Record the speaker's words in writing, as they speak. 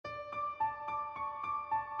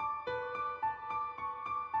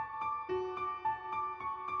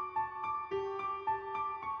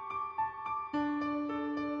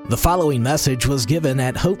The following message was given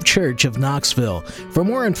at Hope Church of Knoxville. For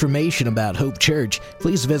more information about Hope Church,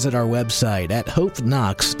 please visit our website at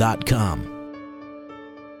hopeknox.com.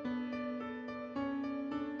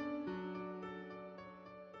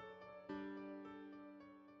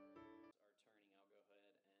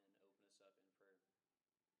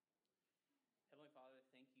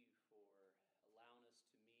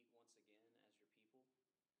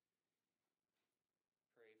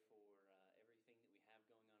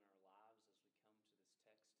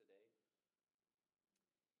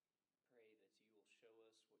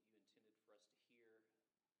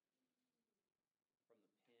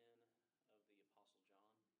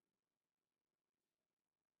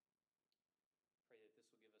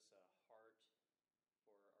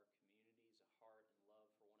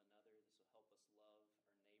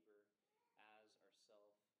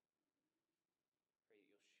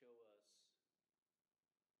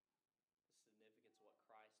 Recently, I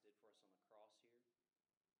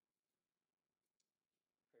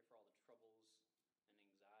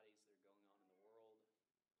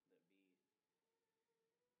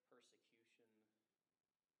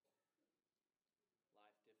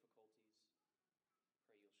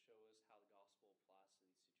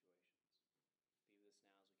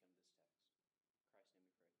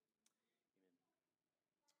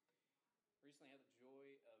had the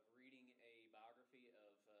joy of reading a biography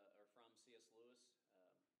of or from C.S. Lewis,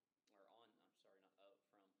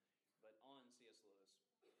 on C.S. Lewis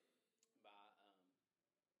by it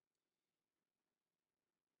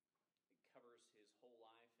covers his whole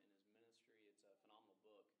life and his ministry. It's a phenomenal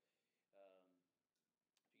book.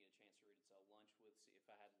 If you get a chance to read it, it's If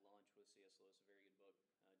I Had Lunch with C.S. Lewis, a very good book.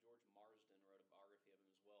 George Marsden wrote a biography of him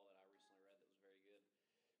as well that I recently read that was very good.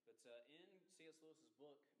 But in C.S. Lewis's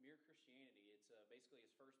book, Mere Christianity, it's basically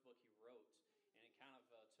his first book he wrote, and it kind of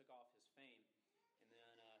took off his fame. And then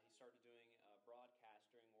he started doing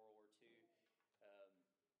broadcasts during World War II. So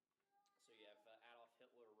you have Adolf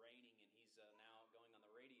Hitler reigning, and he's now going on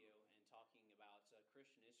the radio and talking about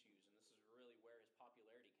Christian issues. And this is really where his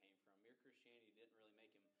popularity came from. Mere Christianity didn't really make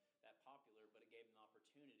him that popular, but it gave him the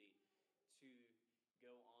opportunity to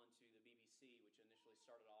go on to the BBC, which initially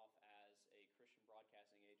started off as a Christian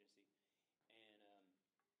broadcasting agency. And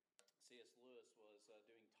C.S. Lewis was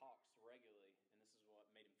doing talks regularly, and this is what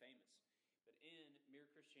made him famous. But in Mere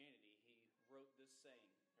Christianity, he wrote this saying,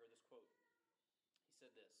 or this quote. He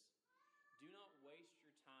said this: "Do not waste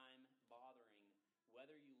your time bothering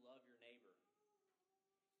whether you love your neighbor.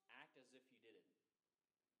 Act as if you did it.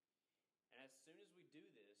 And as soon as we do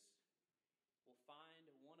this, we'll find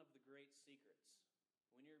one of the great secrets.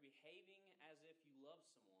 When you're behaving as if you love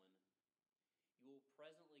someone, you will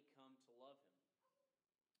presently come to love him.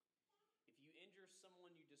 If you injure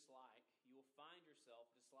someone you dislike, you will find yourself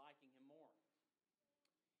disliking him more.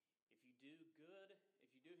 If you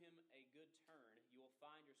do him a good turn, you will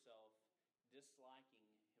find yourself disliking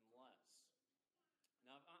him less."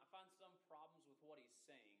 Now, I find some problems with what he's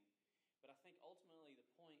saying, but I think ultimately the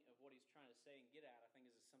point of what he's trying to say and get at, I think,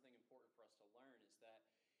 is something important for us to learn, is that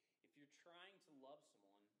if you're trying to love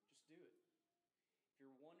someone, just do it. If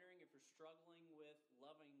you're wondering, if you're struggling with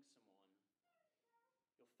loving someone,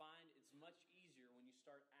 you'll find it's much easier when you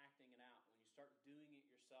start acting it out, when you start doing it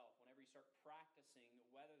yourself, whenever you start practicing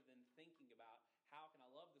rather than thinking about how can I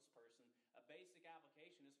love this person. A basic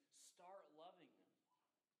application is start loving them.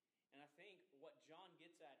 And I think what John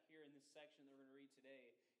gets at here in this section that we're going to read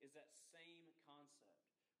today is that same concept.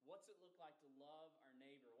 What's it look like to love our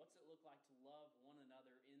neighbor? What's it look like to love one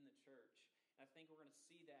another in the church? And I think we're going to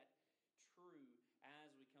see that true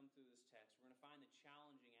as we come through this text. We're going to find the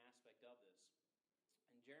challenging aspect of this.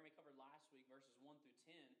 And Jeremy covered last week verses 1 through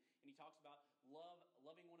 10, and he talks about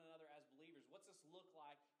loving one another as believers. What's this look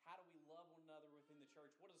like? How do we love one another within the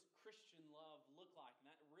church? What does Christian love look like? And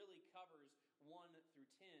that really covers 1 through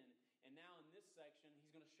 10. And now in this section, he's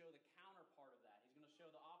going to show the counterpart of that. He's going to show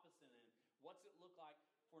the opposite end. What's it look like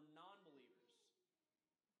for non-believers?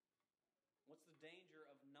 What's the danger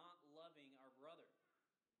of not loving our brother?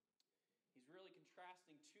 He's really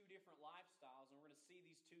contrasting two different lifestyles, and we're going to see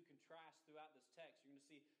these two contrasts throughout this text. You're going to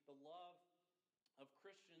see the love of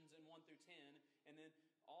Christians in 1 through 10, and then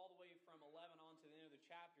all the way from 11 on to the end of the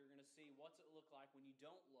chapter, you're going to see what's it look like when you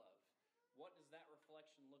don't love. What does that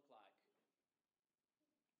reflection look like?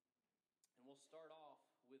 And we'll start off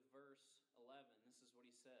with verse 11. This is what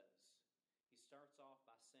he says. He starts off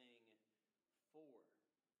by saying, "For."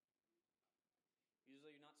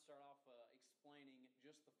 Usually you're not start off explaining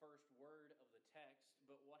just the first word of the text,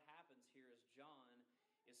 but what happens here is John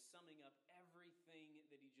is summing up everything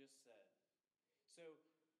that he just said. So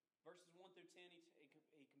verses 1 through 10, he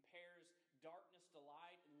compares darkness to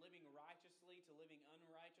light and to living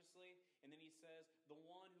unrighteously. And then he says, the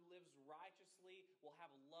one who lives righteously will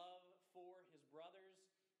have love for his brothers.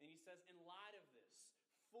 And he says, in light of this,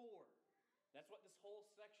 for, that's what this whole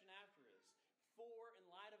section after is. For, in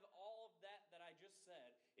light of all of that I just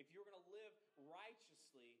said, if you're going to live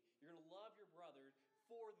righteously, you're going to love your brother,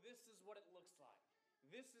 for this is what it looks like.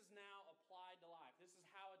 This is now applied to life. This is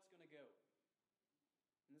how it's going to go.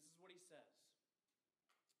 And this is what he says.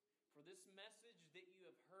 For this message that you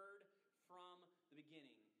have heard from the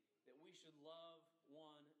beginning, that we should love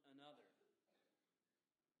one another.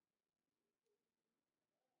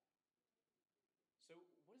 So,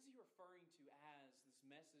 what is he referring to as this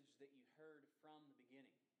message that you heard from the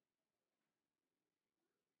beginning?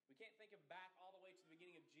 We can't think of back all the way to the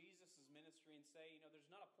beginning of Jesus' ministry and say, there's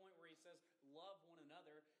not a point where he says, love one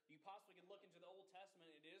another. You possibly can look into the Old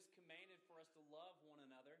Testament. It is commanded for us to love one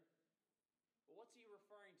another. But what's he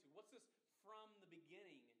referring to? What's this from the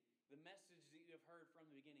beginning, the message that you have heard from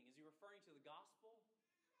the beginning? Is he referring to the gospel?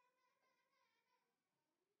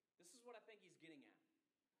 This is what I think he's getting at.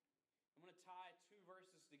 I'm going to tie two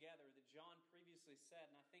verses together that John previously said,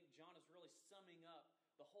 and I think John is really summing up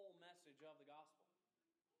the whole message of the gospel.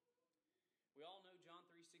 We all know John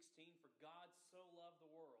 3:16, for God so loved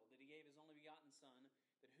the world that he gave his only begotten Son,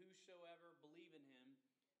 that whosoever believe in him,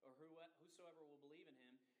 or whosoever will believe in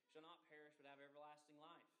him, shall not perish but have everlasting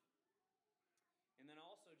life. And then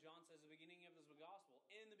also John says at the beginning of this gospel,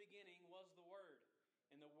 in the beginning was the Word,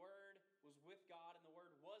 and the Word was with God, and the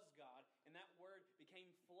Word was God, and that Word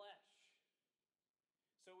became flesh.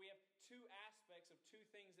 So we have two aspects of two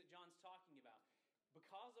things that John's talking about.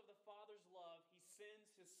 Because of the Father's love, he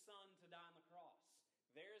sends his Son to die on the cross.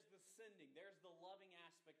 There's the sending. There's the loving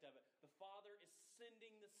aspect of it. The Father is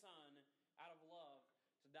sending the Son out of love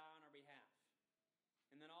to die on our behalf.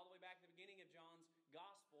 And then all the way back to the beginning of John's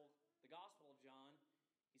gospel, the Gospel of John,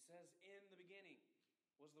 he says, in the beginning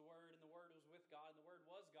was the Word, and the Word was with God, and the Word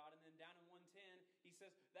was God. And then down in 1:10, he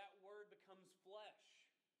says, that Word becomes flesh.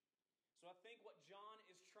 So I think what John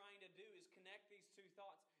is trying to do is connect these two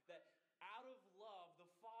thoughts, that out of love, the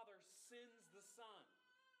Father sends the Son.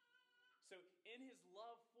 So in his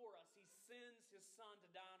love for us, he sends his Son to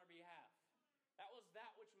die on our behalf. That was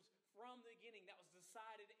that which was from the beginning, that was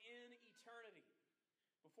decided in eternity.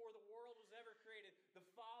 Before the world was ever created, the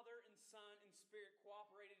Father and Son and Spirit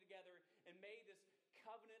cooperated together and made this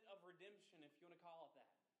covenant of redemption, if you want to call it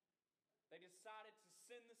that. They decided to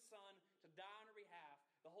send the Son to die on our behalf.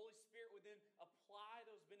 The Holy Spirit would then apply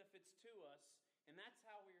those benefits to us, and that's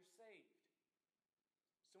how we are saved.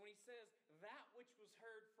 So when he says, that which was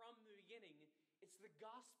heard from the beginning, it's the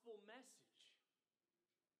gospel message.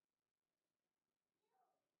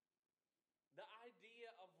 The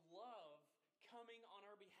idea of love coming on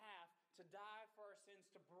our behalf to die for our sins,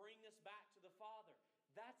 to bring us back to the Father.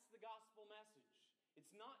 That's the gospel message.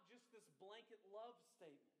 It's not just this blanket love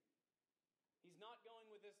statement. He's not going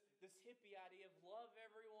with this hippie idea of love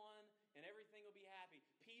everyone and everything will be happy.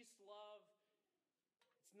 Peace, love.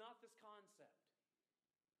 It's not this concept.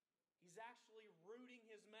 He's actually rooting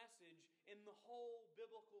his message in the whole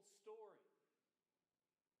biblical story.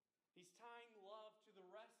 He's tying love to the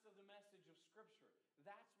rest of the message of Scripture.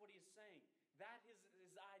 That's what he's saying. That is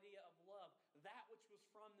his idea of love, that which was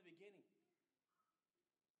from the beginning.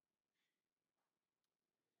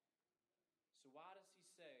 So why does he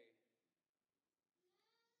say,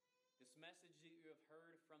 this message that you have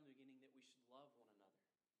heard from the beginning, that we should love one another?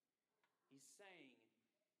 He's saying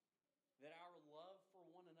that our love for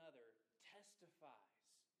one another testifies,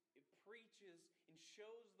 it preaches and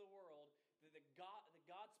shows the world that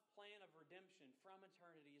God's plan of redemption from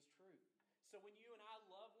eternity is true. So when you and I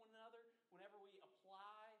love one another, whenever we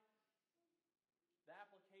apply the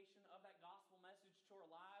application of that gospel message to our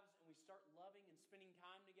lives and we start loving and spending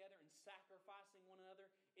time together and sacrificing one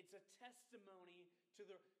another, it's a testimony to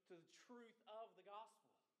the truth of the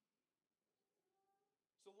gospel.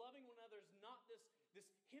 So loving one another is not this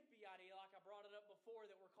hippie idea like I brought it up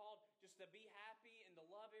before, that we're called just to be happy and to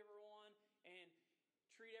love everyone and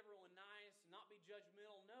treat everyone nice and not be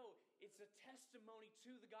judgmental. No, it's a testimony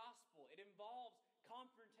to the gospel. It involves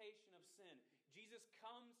confrontation of sin. Jesus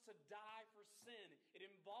comes to die for sin. It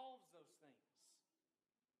involves those things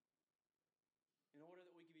in order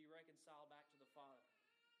that we can be reconciled back to the Father.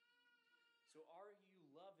 So are you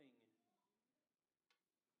loving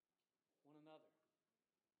one another?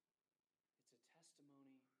 It's a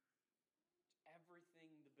testimony to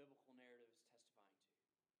everything the biblical narrative is testifying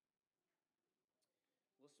to.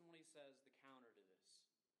 Listen what he says, the counter to this.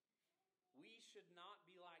 We should not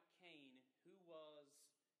be like Cain, who was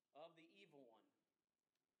of the evil one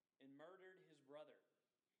and murdered his brother.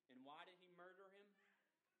 And why did he murder him?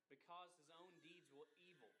 Because his own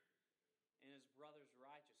brother's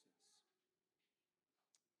righteousness.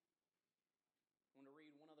 I want to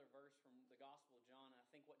read one other verse from the Gospel of John. I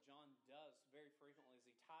think what John does very frequently is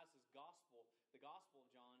he ties his gospel, the Gospel of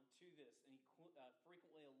John, to this, and he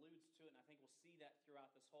frequently alludes to it, and I think we'll see that throughout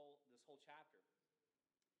this whole chapter.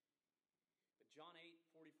 But John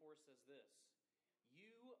 8:44 says this,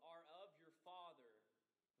 "You are of your father,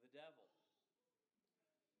 the devil,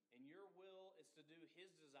 and your will is to do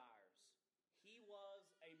his desires. He was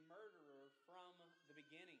a murderer from the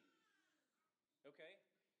beginning." Okay?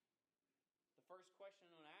 The first question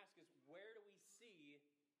I'm going to ask is, where do we see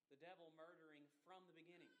the devil murdering from the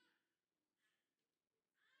beginning?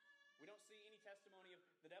 We don't see any testimony of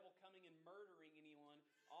the devil coming and murdering anyone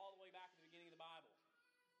all the way back to the beginning of the Bible.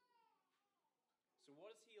 So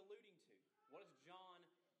what is he alluding to? What is John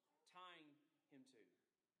tying him to?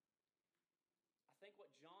 I think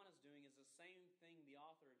what John is doing is the same thing the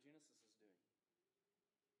author of Genesis is doing.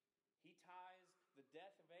 He ties the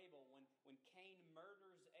death of Abel, when Cain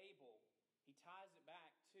murders Abel, he ties it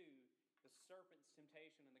back to the serpent's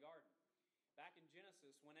temptation in the garden. Back in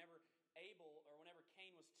Genesis, whenever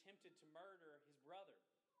Cain was tempted to murder his brother,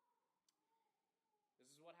 this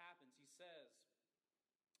is what happens. He says,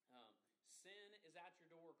 "Sin is at your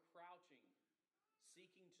door crouching,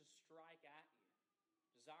 seeking to strike at you,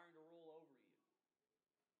 desiring to rule over you."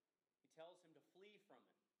 He tells him to flee from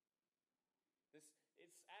it.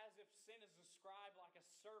 It's as if sin is described like a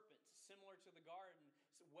serpent, similar to the garden,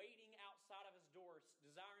 waiting outside of his door,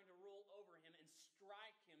 desiring to rule over him and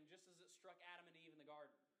strike him just as it struck Adam and Eve in the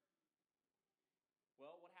garden.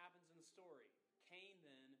 Well, what happens in the story? Cain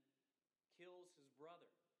then kills his brother.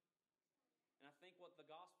 And I think what the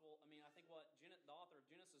author of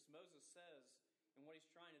Genesis, Moses, says, and what he's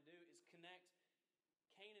trying to do is connect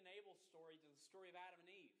Cain and Abel's story to the story of Adam and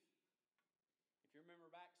Eve. If you remember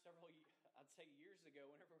back years ago,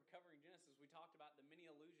 whenever we're covering Genesis, we talked about the many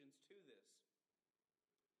allusions to this.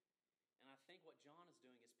 And I think what John is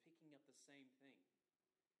doing is picking up the same thing.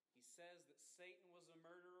 He says that Satan was a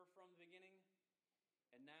murderer from the beginning,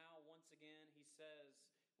 and now, once again, he says,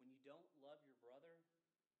 when you don't love your brother,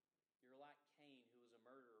 you're like Cain, who was a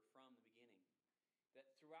murderer from the beginning. That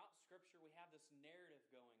throughout Scripture, we have this narrative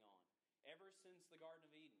going on, ever since the Garden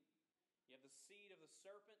of Eden. You have the seed of the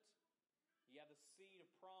serpent, you have the seed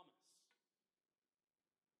of promise.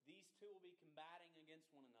 These two will be combating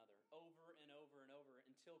against one another over and over and over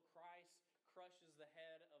until Christ crushes the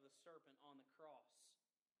head of the serpent on the cross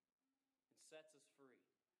and sets us free.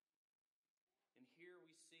 And here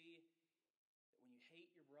we see that when you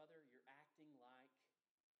hate your brother, you're acting like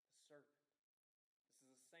the serpent. This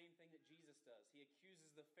is the same thing that Jesus does. He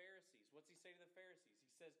accuses the Pharisees. What's he say to the Pharisees?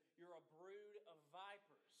 He says, "You're a brood of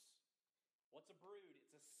vipers." What's a brood?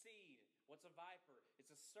 It's a seed. What's a viper?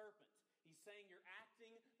 It's a serpent. He's saying you're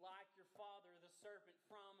acting like your father, the serpent,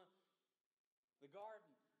 from the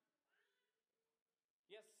garden.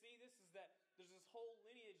 Yes, see, there's this whole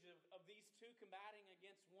lineage of these two combating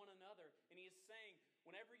against one another. And he is saying,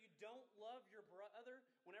 whenever you don't love your brother,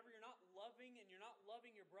 whenever you're not loving and you're not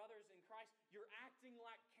loving your brothers in Christ, you're acting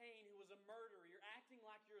like Cain, who was a murderer. You're acting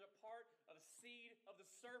like you're a part of a seed of the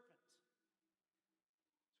serpent.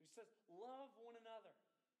 So he says, love one another.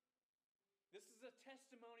 This is a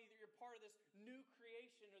testimony that you're part of this new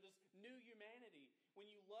creation or this new humanity.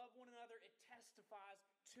 When you love one another, it testifies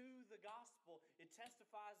to the gospel. It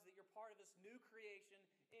testifies that you're part of this new creation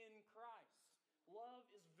in Christ. Love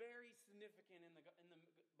is very significant in the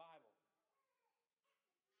Bible.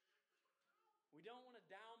 We don't want to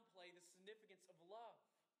downplay the significance of love.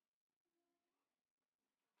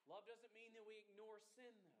 Love doesn't mean that we ignore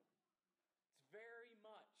sin, though. It's very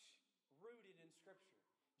much rooted in Scripture.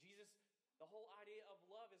 Jesus, the whole idea of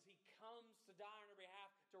love is he comes to die on our behalf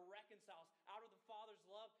to reconcile us. Out of the Father's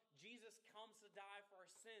love, Jesus comes to die for our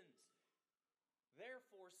sins.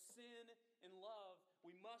 Therefore, sin and love,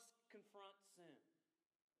 we must confront sin.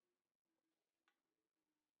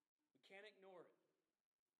 We can't ignore it.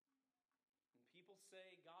 When people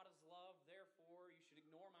say God is love, therefore you should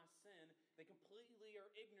ignore my sin, they completely are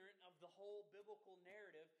ignorant of the whole biblical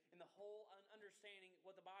narrative and the whole understanding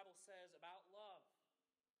what the Bible says about love.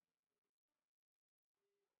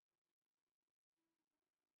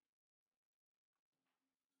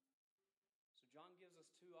 John gives us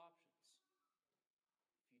two options.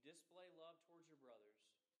 If you display love towards your brothers,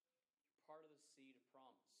 you're part of the seed of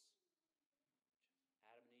promise, which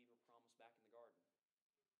Adam and Eve were promised back in the garden.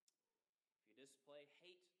 If you display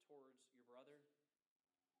hate towards your brother,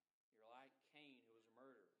 you're like Cain, who was a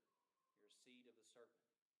murderer. You're a seed of the serpent.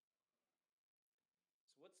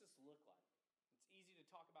 So what's this look like? It's easy to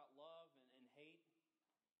talk about love and hate,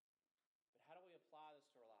 but how do we apply this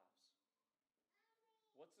to our lives?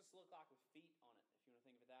 this look like with feet on it, if you want to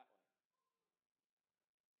think of it that way?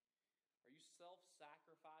 Are you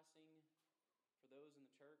self-sacrificing for those in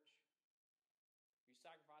the church? Are you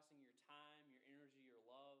sacrificing your time, your energy, your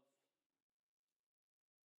love?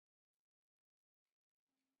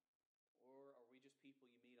 Or are we just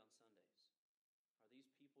people you meet on Sundays? Are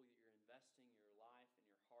these people that you're investing your life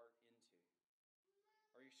and your heart into?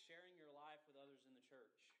 Are you sharing your life with others in the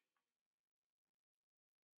church?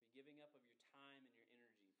 Are you giving up of your time and your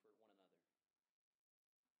energy for one another?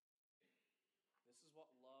 This is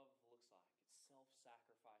what love looks like. It's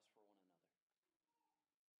self-sacrifice for one another.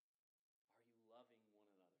 Are you loving one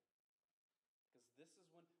another? Because this is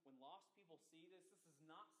when lost people see this, this is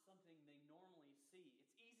not something they normally see.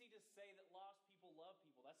 It's easy to say that lost people love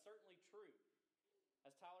people. That's certainly true.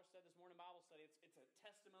 As Tyler said this morning in Bible study, it's a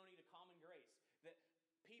testimony to common grace that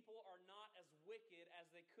people are not as wicked as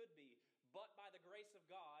they could be, but by the grace of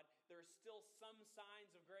God, there are still some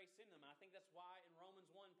signs of grace in them. And I think that's why in Romans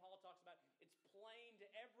 1, Paul talks about it's plain to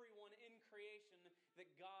everyone in creation that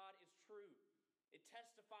God is true. It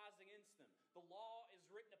testifies against them. The law is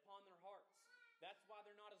written upon their hearts. That's why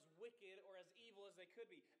they're not as wicked or as evil as they could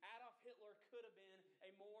be. Adolf Hitler could have been a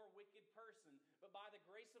more wicked person, but by the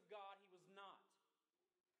grace of God, he was not.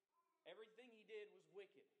 Everything he did was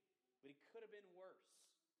wicked, but he could have been worse.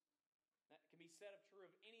 That can be said of true of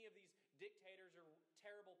any of these dictators or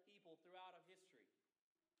terrible people throughout of history.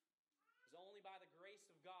 It's only by the grace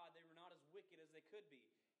of God they were not as wicked as they could be.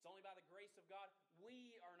 It's only by the grace of God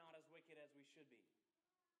we are not as wicked as we should be.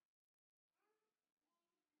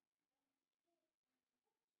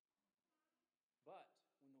 But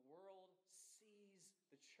when the world sees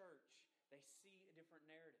the church, they see a different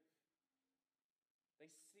narrative.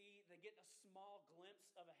 They get a small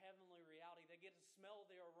glimpse of a heavenly reality. They get to smell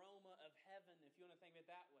the aroma of heaven, if you want to think of it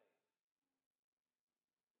that way.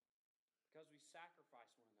 Because we sacrifice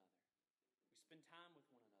one another. We spend time with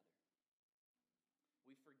one another.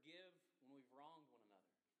 We forgive when we've wronged one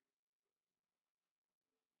another.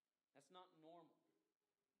 That's not normal.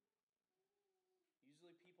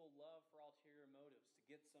 Usually people love for ulterior motives, to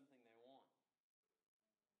get something they want.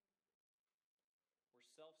 We're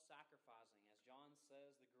self-sacrificing. As John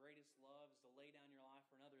says, the greatest love is to lay down your life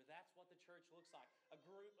for another. That's what the church looks like. A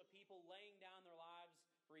group of people laying down their lives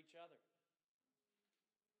for each other.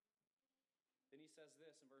 Then he says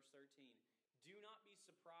this in verse 13. Do not be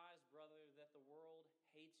surprised, brother, that the world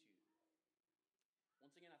hates you.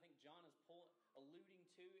 Once again, I think John is alluding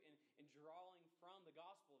to and drawing from the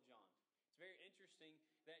Gospel of John. It's very interesting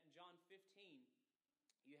that in John 15,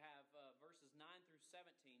 you have verses 9 through 17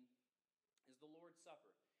 is the Lord's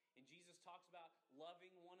Supper. And Jesus talks about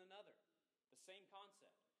loving one another. The same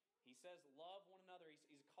concept. He says, love one another.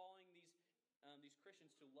 He's calling these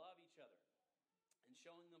Christians to love each other and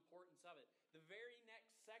showing the importance of it. The very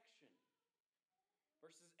next section,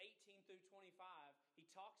 verses 18 through 25, he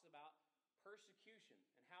talks about persecution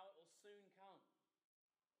and how it will soon come.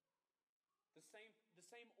 The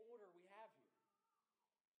same order we have here.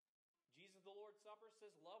 Jesus, the Lord's Supper,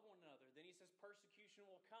 says love one another. Then he says persecution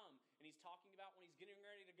will come. And he's talking about when he's getting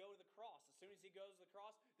ready to go to the cross. As soon as he goes to the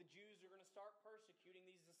cross, the Jews are going to start persecuting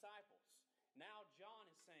these disciples. Now John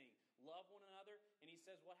is saying love one another. And he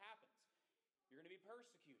says what happens? You're going to be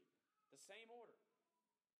persecuted. The same order.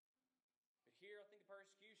 But here I think the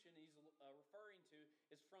persecution he's referring to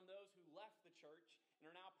is from those who left the church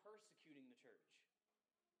and are now persecuting the church.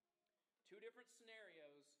 Two different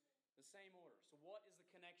scenarios, the same order. So what is the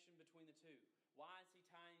connection between the two? Why is he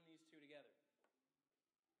tying these two together?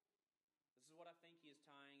 This is what I think he is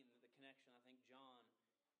tying, and the connection I think John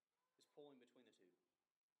is pulling between the two.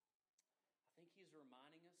 I think he's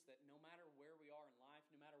reminding us that no matter where we are in life,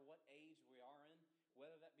 no matter what age we are in,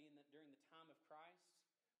 whether that be during the time of Christ,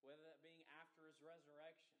 whether that being after his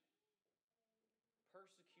resurrection,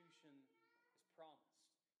 persecution is promised.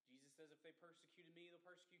 Jesus says, if they persecuted me, they'll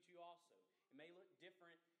persecute you also. It may look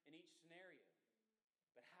different in each scenario.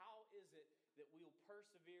 But how is it that we will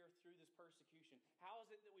persevere through this persecution? How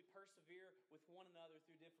is it that we persevere with one another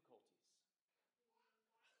through difficulties?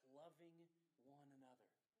 Loving one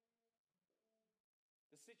another.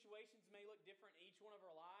 The situations may look different in each one of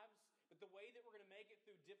our lives, but the way that we're going to make it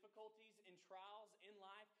through difficulties and trials in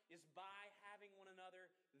life is by having one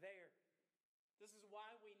another there. This is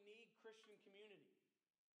why we need Christian community.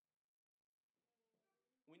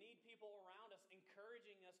 We need people around us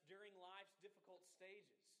encouraging us during life's difficult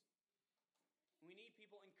stages. We need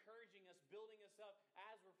people encouraging us, building us up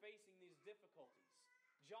as we're facing these difficulties.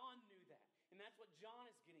 John knew that, and that's what John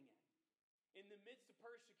is getting at. In the midst of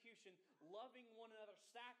persecution, loving one another,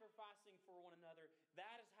 sacrificing for one another,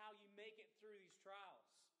 that is how you make it through these trials.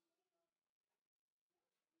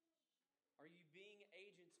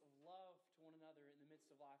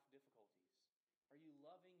 life difficulties? Are you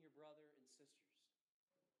loving your brother and sisters?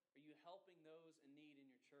 Are you helping those in need in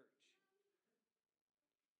your church?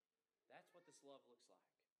 That's what this love looks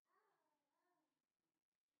like.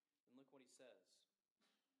 And look what he says.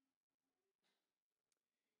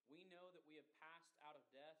 We know that we have passed out of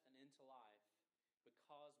death and into life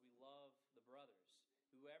because we love the brothers.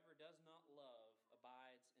 Whoever does not love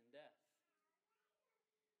abides in death.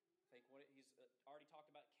 I think he's already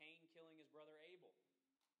talked about Cain killing his brother Abel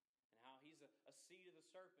and how he's a seed of the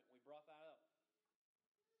serpent. We brought that up.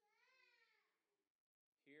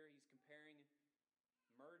 Here he's comparing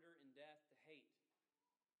murder and death to hate.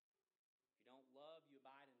 If you don't love, you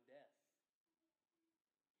abide in death.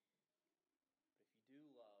 But if you do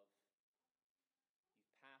love,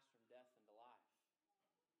 you've passed from death into life.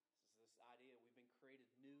 This is this idea we've been created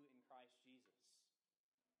new in Christ Jesus.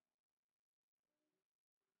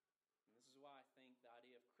 And this is why I think the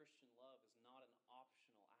idea of Christian love is not an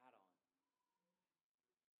optional add-on.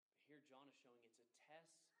 But here John is showing it's a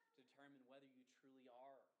test to determine whether you truly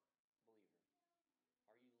are a believer.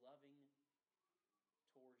 Are you loving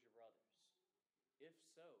towards your brothers? If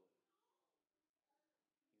so,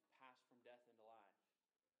 you've passed from death into life.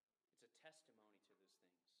 It's a testimony to those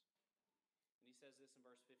things. And he says this in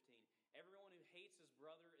verse 15. Everyone who hates his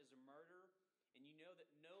brother is a murderer, and you know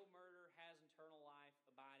that no murderer has eternal life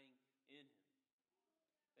abiding in him.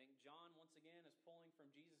 I think John, once again, is pulling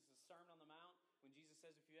from Jesus' Sermon on the Mount when Jesus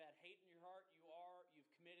says, if you had hate in your heart,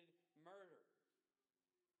 you've committed murder.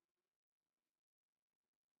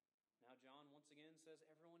 Now John, once again, says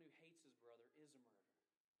everyone who hates his brother is a murderer.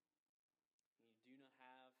 And you do not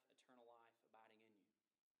have eternal life abiding in you.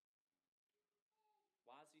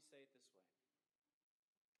 Why does he say it this way?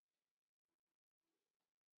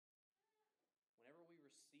 Whenever we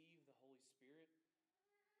receive the Holy Spirit,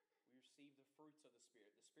 we receive the fruits of the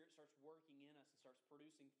Spirit. The Spirit starts working in us and starts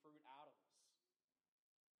producing fruit out of us.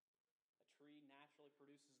 A tree naturally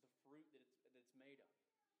produces the fruit that it's made of.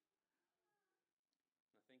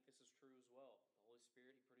 And I think this is true as well. The Holy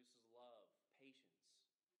Spirit, he produces love, patience,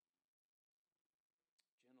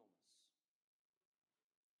 gentleness.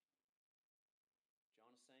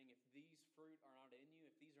 John is saying if these fruit are not in you,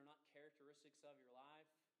 if these are not characteristics of your life,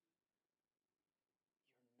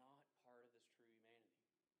 you're not part of this true humanity.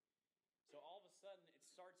 So all of a sudden, it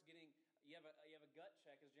starts getting, you have a gut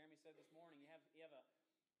check, as Jeremy said this morning. You have a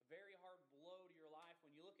very hard blow to your life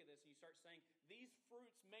when you look at this and you start saying, these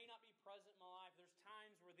fruits may not be present in my life. There's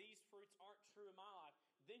times where these fruits aren't true in my life.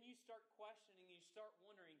 Then you start questioning, you start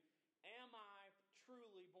wondering, am I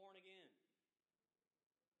truly born again?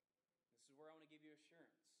 This is where I want to give you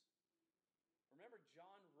assurance. Remember,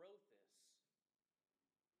 John wrote this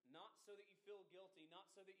not so that you feel guilty,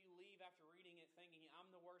 not so that you leave after reading it thinking,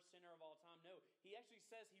 I'm the worst sinner of all time. No, he actually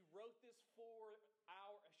says he wrote this for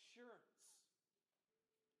our assurance.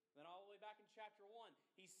 Then all the way back in chapter 1,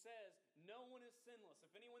 he says, no one is sinless.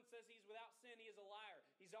 If anyone says he's without sin, he is a liar.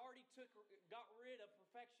 He's already got rid of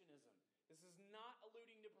perfectionism. This is not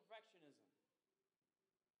alluding to perfectionism.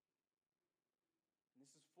 And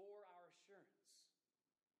this is for our assurance.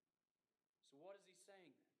 So what is he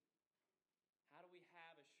saying then? How do we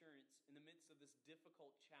have assurance in the midst of this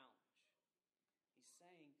difficult challenge? He's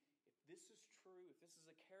saying, if this is true, if this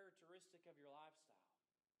is a characteristic of your lifestyle,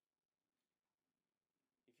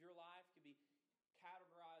 if your life could be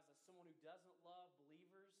categorized as someone who doesn't love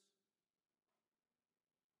believers,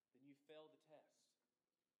 then you failed the test.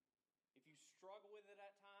 If you struggle with it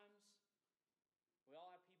at times, we all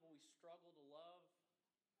have people we struggle to love.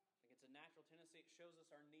 I think it's a natural tendency. It shows us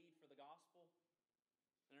our need for the gospel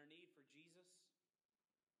and our need for Jesus.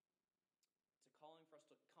 It's a calling for us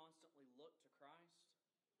to constantly look to Christ.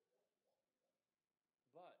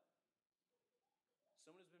 But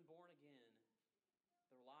someone who's been born again,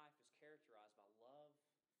 their life is characterized by love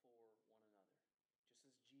for one another, just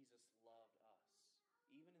as Jesus loved us,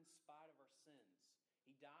 even in spite of our sins.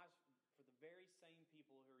 He dies for the very same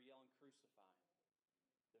people who are yelling, crucify him,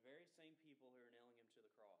 the very same people who are nailing him to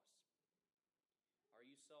the cross. Are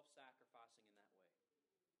you self-sacrificing in that way?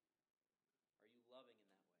 Are you loving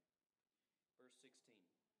in that way? Verse 16.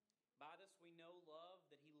 By this we know love,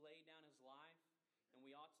 that he laid down his life, and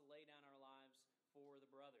we ought to lay down our lives for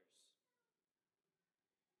the brothers.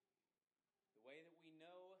 The way that we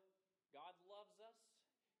know God loves us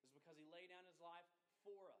is because he laid down his life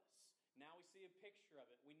for us. Now we see a picture of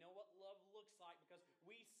it. We know what love looks like because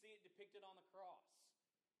we see it depicted on the cross.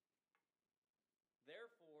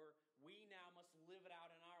 Therefore, we now must live it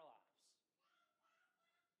out in our lives.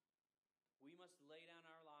 We must lay down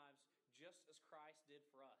our lives just as Christ did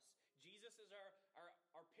for us. Jesus is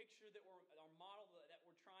our picture, that our model that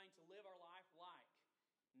we're trying to live our life like.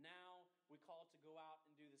 Now we call to go out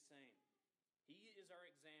and do the same. He is our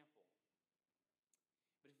example.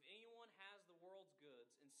 But if anyone has the world's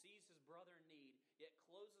goods and sees his brother in need, yet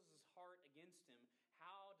closes his heart against him,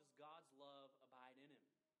 how does God's love abide in him?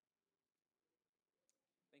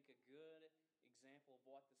 I think a good example of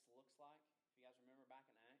what this looks like, if you guys remember back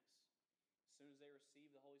in Acts, as soon as they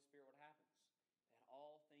received the Holy Spirit, what happens? They had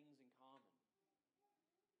all things in common.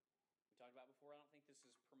 We talked about before, I don't think this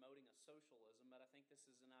is promoting a socialism, but I think this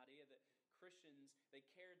is an idea that Christians, they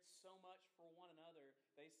cared so much for one another.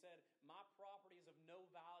 They said, my property is of no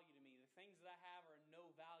value to me. The things that I have are of no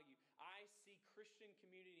value. I see Christian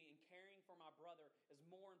community and caring for my brother as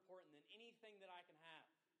more important than anything that I can have.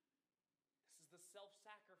 This is the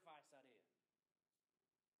self-sacrifice idea.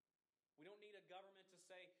 We don't need a government to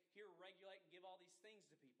say, here, regulate and give all these things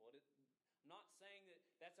to people. I'm not saying that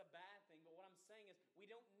that's a bad thing, but what I'm saying is we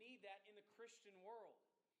don't need that in the Christian world.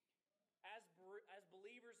 As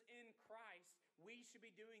believers in Christ, we should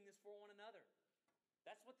be doing this for one another.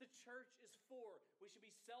 That's what the church is for. We should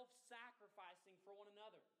be self-sacrificing for one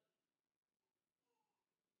another.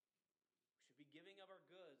 We should be giving of our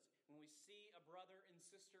goods. When we see a brother and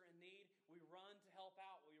sister in need, we run to help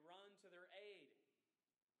out. We run to their aid.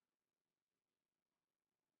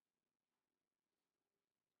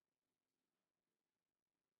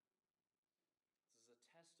 This is a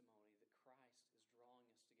testimony that Christ is drawing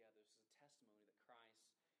us together. This is a testimony that Christ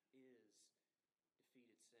is defeated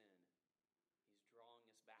sin. He's drawing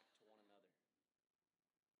us back to one another.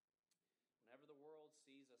 Whenever the world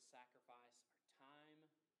sees us sacrifice our time,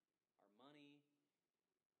 our money,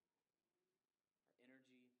 our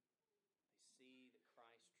energy, they see that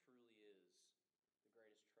Christ truly is the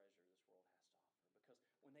greatest treasure this world has to offer. Because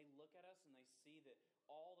when they look at us and they see that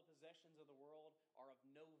all the possessions of the world are of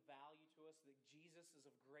no value to us, that Jesus is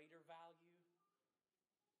of greater value,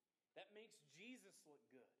 that makes Jesus look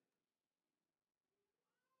good.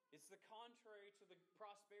 It's the contrary to the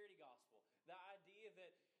prosperity gospel. The idea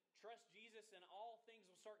that trust Jesus and all things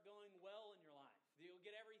will start going well in your life. You'll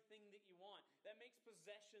get everything that you want. That makes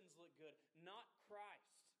possessions look good, not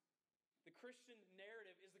Christ. The Christian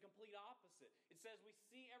narrative is the complete opposite. It says we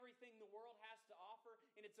see everything the world has to offer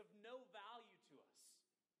and it's of no value to us.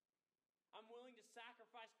 I'm willing to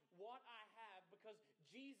sacrifice what I have because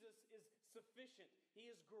Jesus is sufficient. He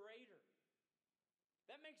is greater.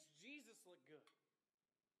 That makes Jesus look good.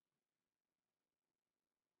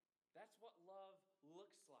 That's what love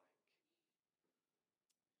looks like.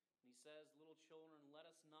 And he says, little children, let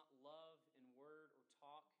us not love in word or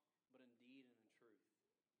talk, but in deed and in truth.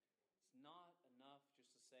 It's not enough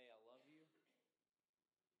just to say, I love you.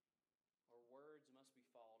 Our words must be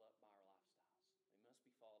followed up by our lifestyles. They must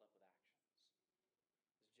be followed up with actions.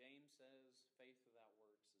 As James says, faith without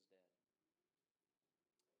works is dead.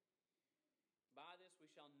 By this we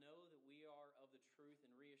shall know that we are of the truth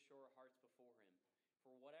and reassure our hearts before him.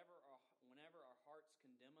 For whenever our hearts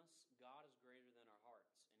condemn us, God is greater than our hearts,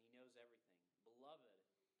 and he knows everything. Beloved,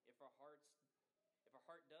 if our heart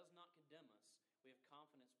does not condemn us, we have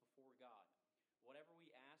confidence before God. Whatever we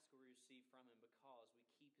ask, we receive from him because we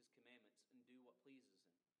keep his commandments and do what pleases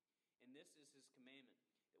him. And this is his commandment,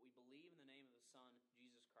 that we believe in the name of the Son,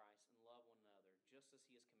 Jesus Christ, and love one another, just as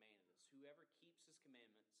he has commanded us. Whoever keeps his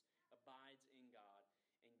commandments abides in God,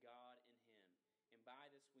 and God in him. And by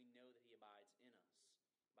this we know that he abides in us,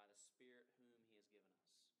 by the Spirit whom he has given us.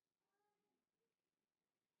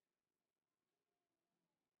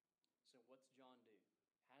 So what's John do?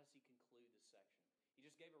 How does he conclude this section? He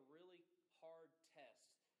just gave a really hard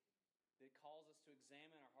test that calls us to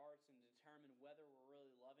examine our hearts and determine whether we're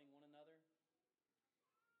really loving one another.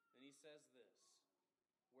 Then he says this: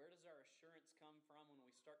 where does our assurance come from when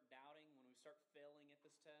we start doubting, when we start failing at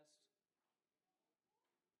this test?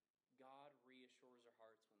 God reassures our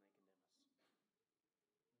hearts when they condemn us.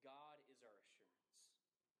 God is our assurance.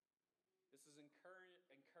 This is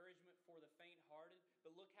encouragement for the faint-hearted,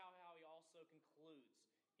 but look how he also concludes.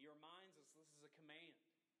 He reminds us this is a command.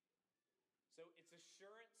 So it's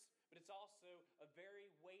assurance, but it's also a very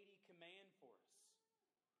weighty command for us.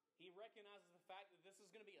 He recognizes the fact that this is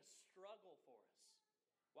going to be a struggle for us.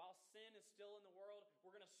 While sin is still in the world,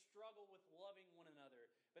 we're going to struggle with loving one another.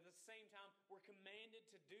 But at the same time, we're commanded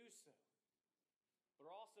to do so. But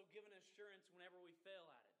we're also given assurance whenever we fail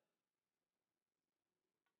at it.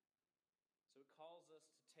 So it calls us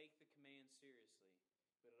to take the command seriously,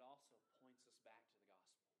 but it also points us back to the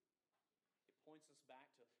gospel. It points us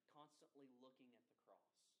back to constantly looking at the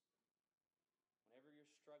cross. Whenever you're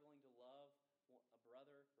struggling to love a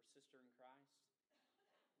brother or sister in Christ,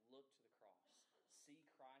 look to the cross. See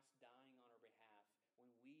Christ dying on our behalf when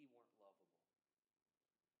we weren't lovable.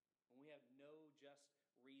 When we have no just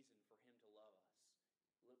reason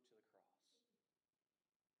look to the cross.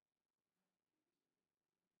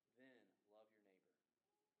 Then love your neighbor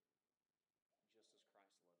just as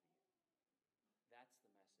Christ loved you. That's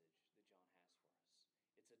the message that John has for us.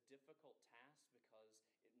 It's a difficult task because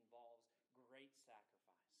it involves great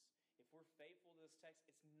sacrifice. If we're faithful to this text,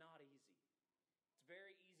 it's not easy. It's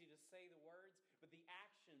very easy to say the words, but the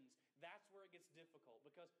actions, that's where it gets difficult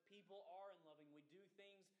because people are unloving. We do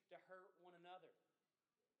things to hurt one another.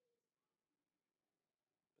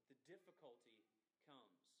 But the difficulty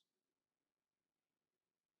comes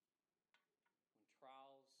when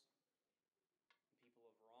trials and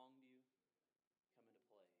people have wronged you come into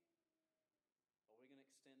play. Are we going to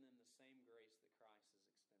extend them the same grace that Christ has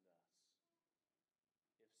extended us?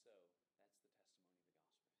 If so, that's the testimony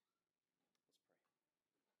of the gospel.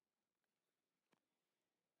 Let's pray.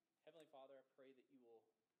 Heavenly Father, I pray that you will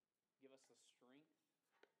give us the strength.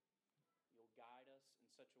 You'll guide us in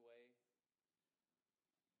such a way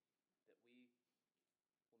that we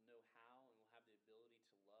will know how and will have the ability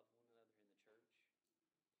to love one another in the church.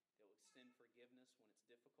 That will extend forgiveness when it's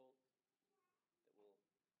difficult. That will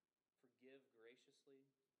forgive graciously